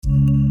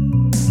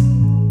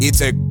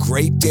It's a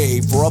great day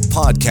for a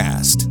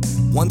podcast.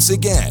 Once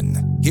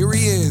again, here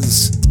he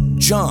is,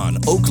 John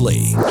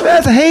Oakley.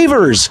 Beth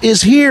Havers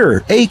is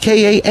here,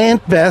 a.k.a.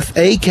 Aunt Beth,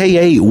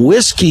 a.k.a.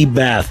 Whisky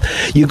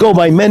Beth. You go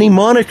by many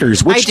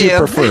monikers. Which do you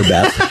prefer,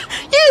 Beth?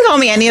 You can call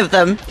me any of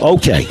them.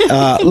 Okay.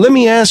 Let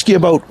me ask you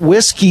about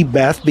Whisky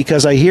Beth,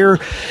 because I hear,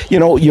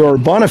 your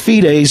bona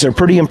fides are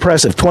pretty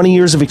impressive. 20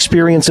 years of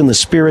experience in the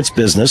spirits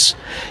business.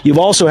 You've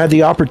also had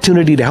the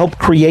opportunity to help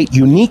create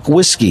unique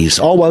whiskeys,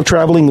 all while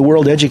traveling the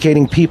world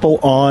educating people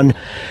on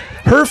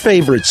her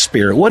favorite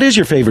spirit. What is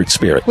your favorite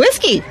spirit?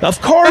 Whiskey. Of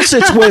course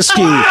it's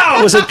whiskey.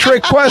 It was a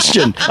trick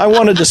question. I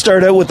wanted to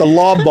start out with the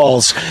lob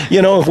balls.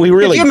 If we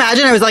really... Could you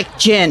imagine I was like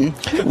gin?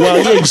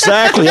 Well,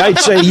 exactly. I'd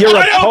say you're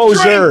a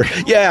poser.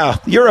 Yeah,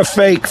 you're a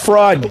fake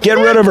fraud. Get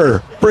rid of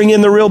her. Bring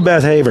in the real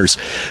Beth Havers.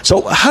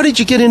 So how did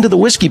you get into the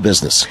whiskey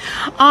business?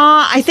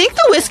 I think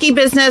the whiskey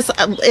business,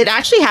 it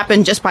actually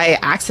happened just by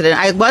accident.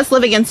 I was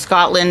living in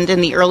Scotland in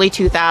the early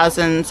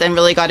 2000s and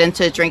really got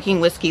into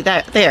drinking whiskey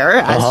there,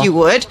 as you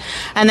would.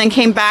 And then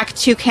came back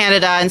to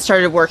Canada and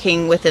started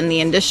working within the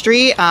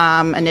industry.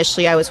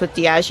 Initially, I was with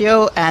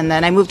Diageo, and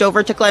then I moved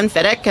over to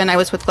Glenfiddich, and I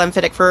was with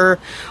Glenfiddich for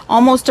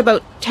almost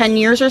about 10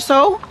 years or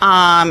so,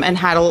 and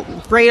had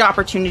a great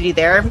opportunity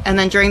there. And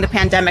then during the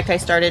pandemic, I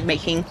started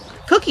making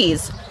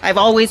cookies. I've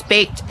always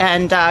baked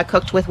and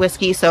cooked with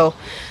whiskey, so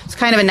it's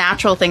kind of a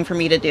natural thing for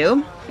me to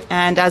do.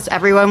 And as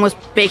everyone was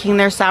baking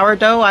their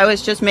sourdough, I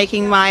was just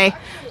making my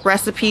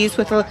recipes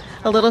with a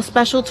little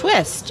special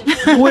twist.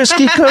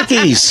 Whiskey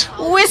cookies.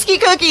 Whiskey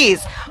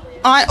cookies.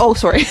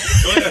 Sorry.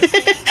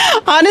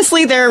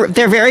 Honestly, they're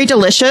very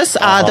delicious.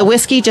 The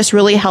whiskey just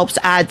really helps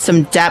add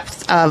some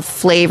depth of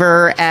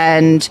flavor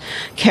and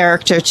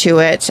character to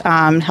it.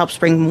 Helps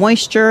bring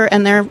moisture,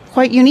 and they're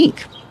quite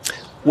unique.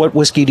 What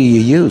whiskey do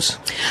you use?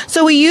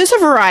 So we use a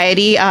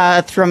variety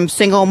from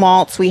single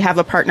malts. We have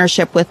a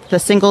partnership with the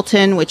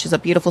Singleton, which is a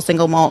beautiful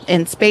single malt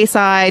in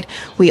Speyside.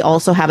 We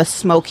also have a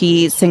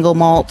smoky single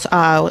malt.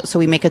 So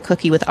we make a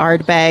cookie with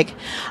Ardbeg.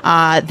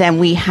 Then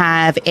we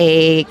have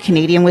a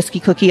Canadian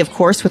whiskey cookie, of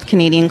course, with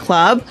Canadian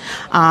Club.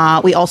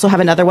 We also have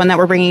another one that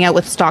we're bringing out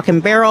with Stock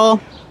and Barrel.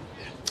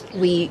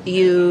 We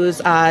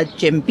use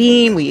Jim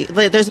Beam.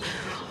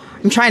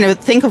 I'm trying to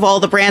think of all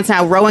the brands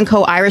now. Row &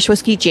 Co. Irish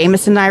whiskey,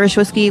 Jameson Irish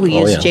whiskey. We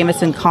use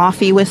Jameson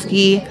coffee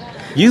whiskey.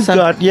 You've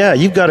got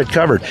it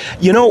covered.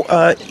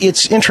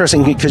 It's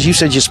interesting because you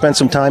said you spent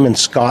some time in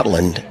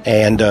Scotland,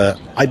 and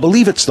I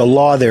believe it's the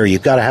law there.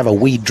 You've got to have a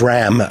wee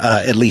dram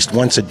at least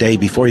once a day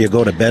before you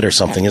go to bed or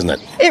something, isn't it?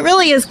 It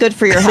really is good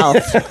for your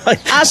health.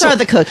 As are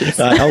the cookies.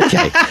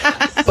 Okay.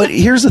 But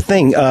here's the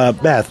thing,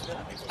 Beth.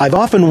 I've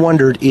often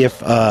wondered if,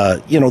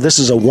 this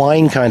is a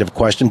wine kind of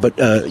question, but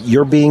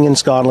you're being in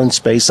Scotland,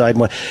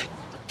 Speyside,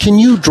 can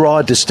you draw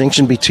a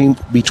distinction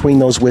between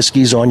those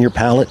whiskeys on your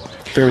palate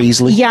very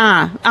easily?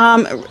 Yeah,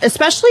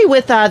 especially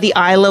with the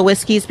Islay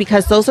whiskeys,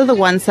 because those are the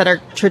ones that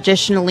are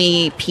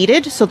traditionally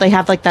peated, so they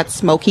have like that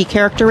smoky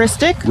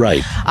characteristic.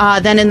 Right.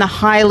 Then in the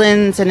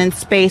Highlands and in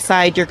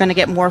Speyside, you're going to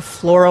get more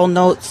floral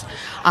notes,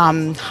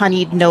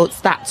 honeyed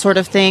notes, that sort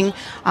of thing.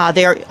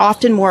 They're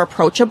often more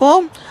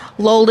approachable.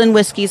 Lowland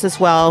whiskeys as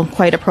well,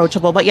 quite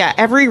approachable. But yeah,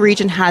 every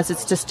region has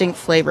its distinct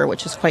flavor,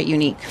 which is quite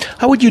unique.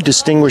 How would you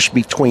distinguish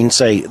between,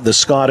 say, the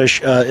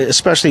Scottish,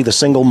 especially the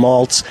single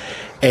malts,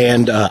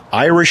 and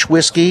Irish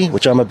whiskey,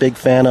 which I'm a big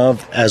fan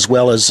of, as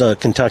well as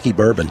Kentucky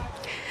bourbon?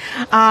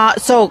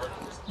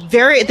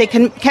 They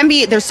can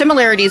be, there's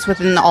similarities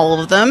within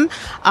all of them,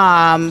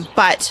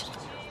 but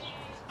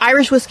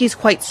Irish whiskey is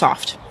quite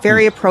soft,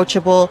 very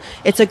approachable.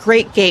 It's a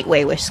great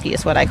gateway whiskey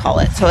is what I call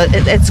it. So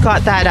it's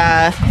got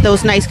that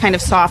those nice kind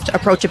of soft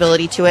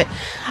approachability to it.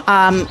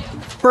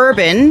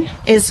 Bourbon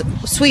is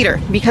sweeter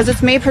because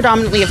it's made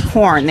predominantly of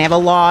corn. They have a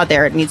law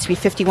there. It needs to be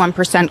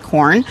 51%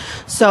 corn.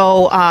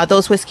 So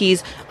those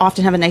whiskeys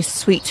often have a nice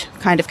sweet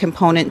kind of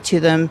component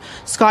to them.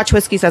 Scotch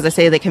whiskeys, as I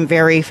say, they can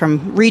vary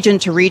from region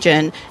to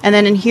region. And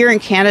then here in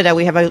Canada,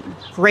 we have a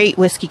great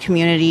whiskey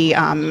community,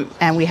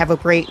 and we have a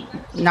great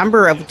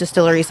number of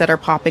distilleries that are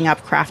popping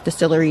up, craft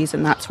distilleries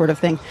and that sort of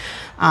thing.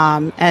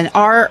 And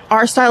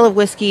our style of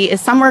whiskey is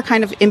somewhere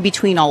kind of in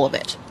between all of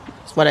it.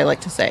 What I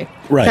like to say.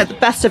 Right. Got the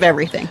best of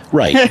everything.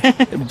 Right.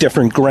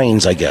 Different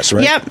grains, I guess,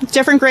 right? Yep.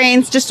 Different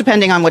grains, just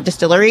depending on what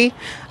distillery.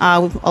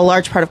 A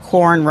large part of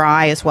corn,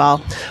 rye as well.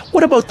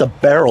 What about the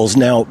barrels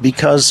now?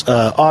 Because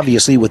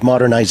obviously with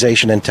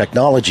modernization and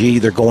technology,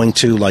 they're going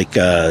to like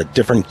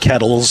different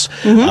kettles,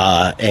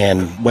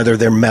 and whether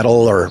they're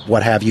metal or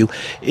what have you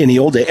in the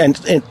old day.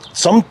 And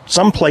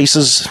some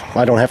places,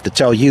 I don't have to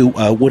tell you,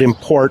 would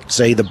import,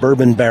 say, the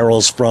bourbon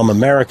barrels from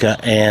America,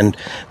 and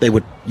they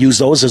would use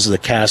those as the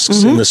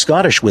casks in the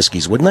Scottish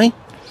whiskeys, wouldn't they?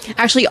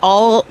 Actually,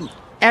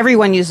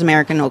 everyone uses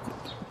American oak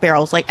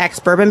barrels, like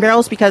ex-bourbon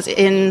barrels, because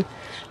in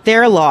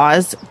their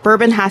laws,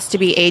 bourbon has to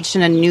be aged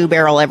in a new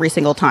barrel every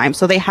single time.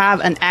 So they have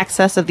an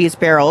excess of these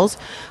barrels,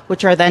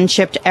 which are then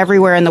shipped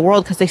everywhere in the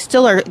world because they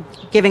still are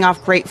giving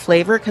off great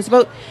flavor. Because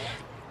about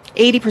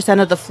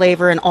 80% of the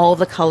flavor and all of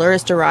the color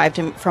is derived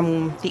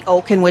from the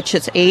oak in which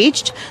it's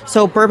aged.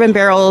 So bourbon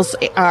barrels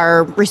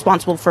are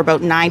responsible for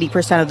about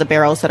 90% of the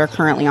barrels that are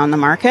currently on the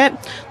market.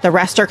 The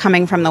rest are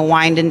coming from the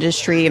wine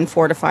industry and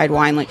fortified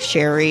wine like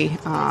sherry,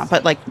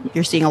 but like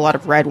you're seeing a lot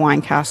of red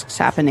wine casks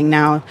happening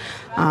now.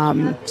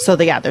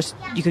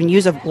 You can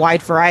use a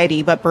wide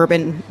variety, but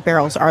bourbon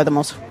barrels are the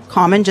most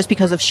common just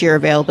because of sheer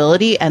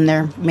availability, and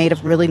they're made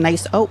of really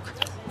nice oak.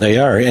 They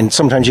are, and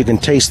sometimes you can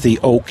taste the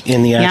oak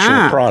in the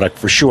actual product,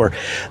 for sure.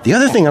 The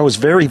other thing I was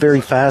very,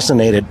 very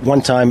fascinated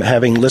one time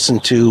having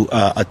listened to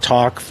a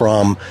talk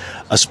from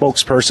a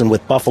spokesperson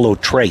with Buffalo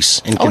Trace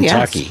in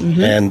Kentucky,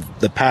 and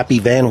the Pappy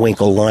Van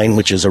Winkle line,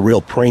 which is a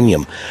real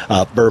premium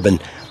bourbon.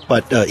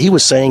 But he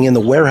was saying in the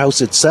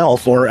warehouse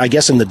itself, or I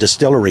guess in the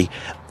distillery,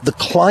 the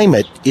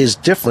climate is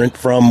different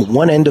from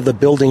one end of the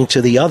building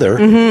to the other,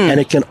 and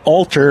it can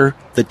alter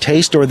the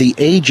taste or the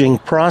aging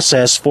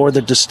process for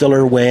the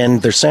distiller when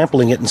they're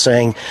sampling it and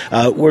saying,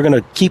 we're going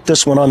to keep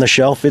this one on the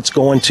shelf. It's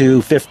going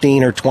to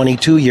 15 or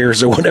 22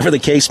 years or whatever the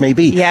case may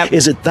be. Yep.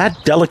 Is it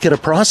that delicate a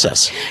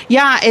process?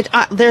 Yeah,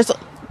 there's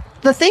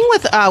the thing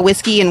with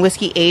whiskey and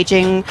whiskey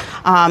aging.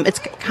 It's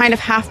kind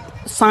of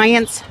half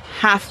science,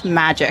 half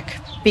magic.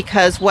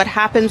 Because what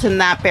happens in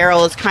that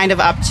barrel is kind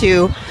of up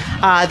to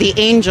the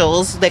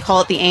angels. They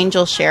call it the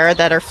angel share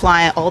that are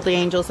flying. All the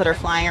angels that are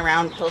flying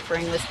around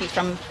pilfering whiskey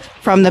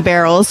from the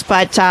barrels.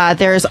 But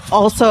there's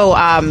also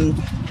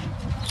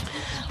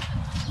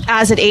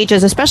as it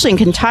ages, especially in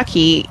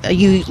Kentucky,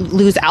 you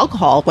lose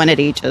alcohol when it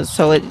ages.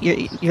 So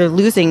you're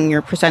losing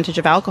your percentage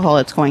of alcohol.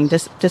 It's going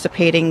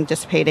dissipating.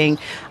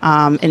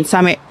 In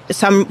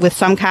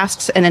some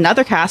casks, and in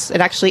other casks, it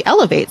actually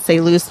elevates.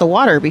 They lose the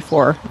water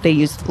before they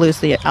lose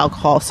the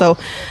alcohol. So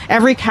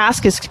every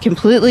cask is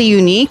completely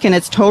unique, and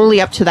it's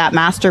totally up to that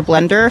master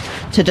blender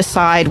to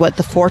decide what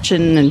the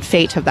fortune and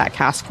fate of that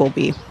cask will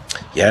be.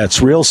 Yeah,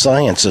 it's real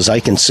science, as I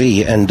can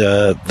see. And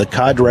the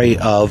cadre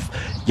of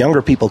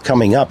younger people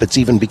coming up, it's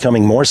even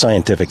becoming more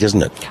scientific,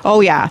 isn't it?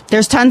 Oh, yeah.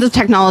 There's tons of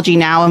technology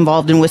now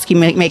involved in whiskey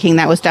making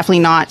that was definitely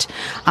not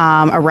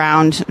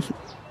around,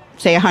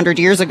 say, 100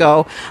 years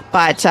ago.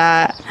 But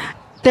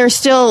there's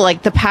still,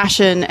 like, the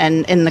passion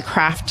and in the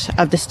craft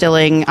of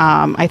distilling,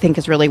 I think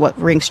is really what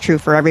rings true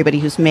for everybody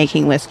who's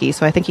making whiskey.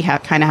 So I think you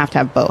kind of have to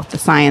have both, the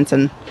science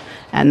and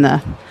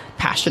the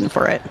passion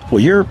for it. Well,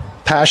 you're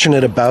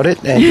passionate about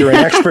it, and you're an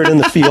expert in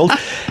the field,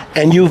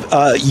 and you've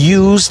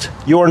used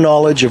your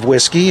knowledge of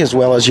whiskey as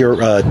well as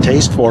your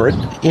taste for it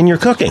in your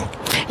cooking.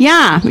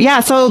 Yeah.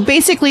 So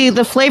basically,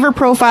 the flavor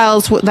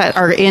profiles that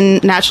are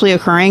naturally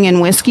occurring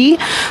in whiskey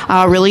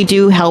really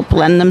do help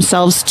lend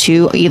themselves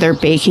to either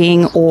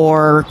baking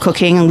or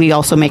cooking. We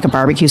also make a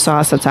barbecue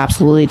sauce that's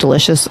absolutely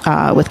delicious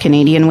with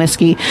Canadian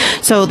whiskey.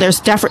 So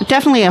there's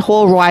definitely a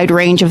whole wide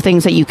range of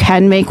things that you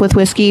can make with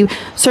whiskey.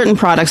 Certain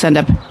products end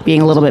up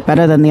being a little bit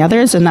better than the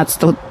others, and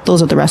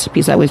those are the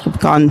recipes that we've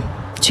gone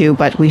to,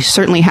 but we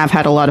certainly have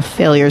had a lot of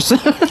failures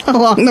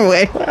along the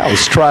way. Well,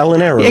 it's trial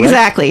and error.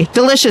 Exactly. Right?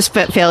 Delicious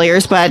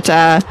failures, but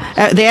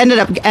they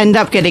end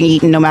up getting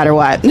eaten no matter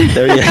what.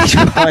 There you go.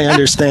 I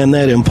understand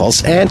that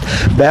impulse. And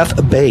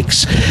Beth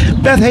bakes.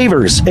 Beth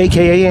Havers,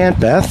 a.k.a. Aunt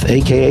Beth,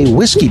 a.k.a.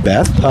 Whiskey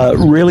Beth.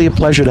 Really a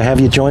pleasure to have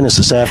you join us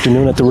this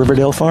afternoon at the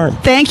Riverdale Farm.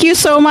 Thank you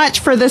so much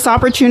for this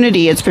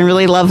opportunity. It's been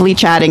really lovely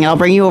chatting. I'll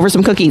bring you over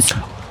some cookies.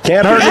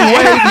 Can't hardly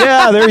wait.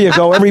 Yeah, there you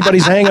go.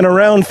 Everybody's hanging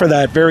around for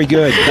that. Very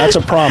good. That's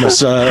a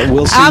promise.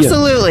 We'll see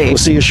Absolutely. We'll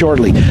see you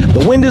shortly.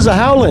 The wind is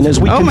a-howling as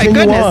we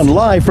continue on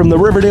live from the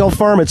Riverdale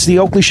Farm. It's the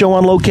Oakley Show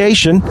on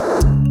location.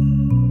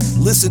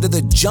 Listen to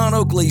the John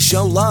Oakley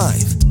Show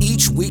live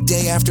each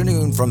weekday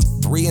afternoon from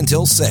 3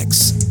 until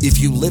 6. If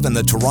you live in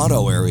the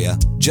Toronto area,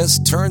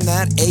 just turn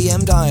that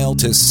AM dial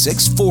to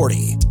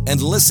 640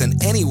 and listen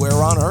anywhere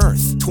on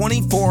Earth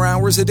 24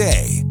 hours a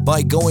day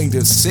by going to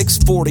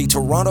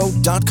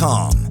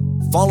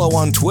 640toronto.com. Follow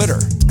on Twitter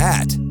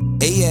at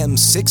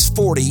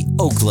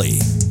AM640Oakley.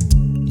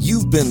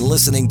 You've been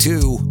listening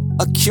to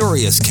A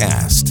Curious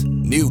Cast.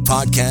 New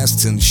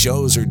podcasts and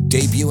shows are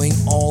debuting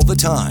all the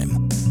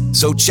time.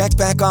 So check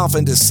back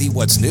often to see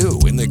what's new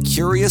in the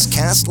Curious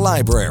Cast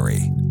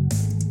library.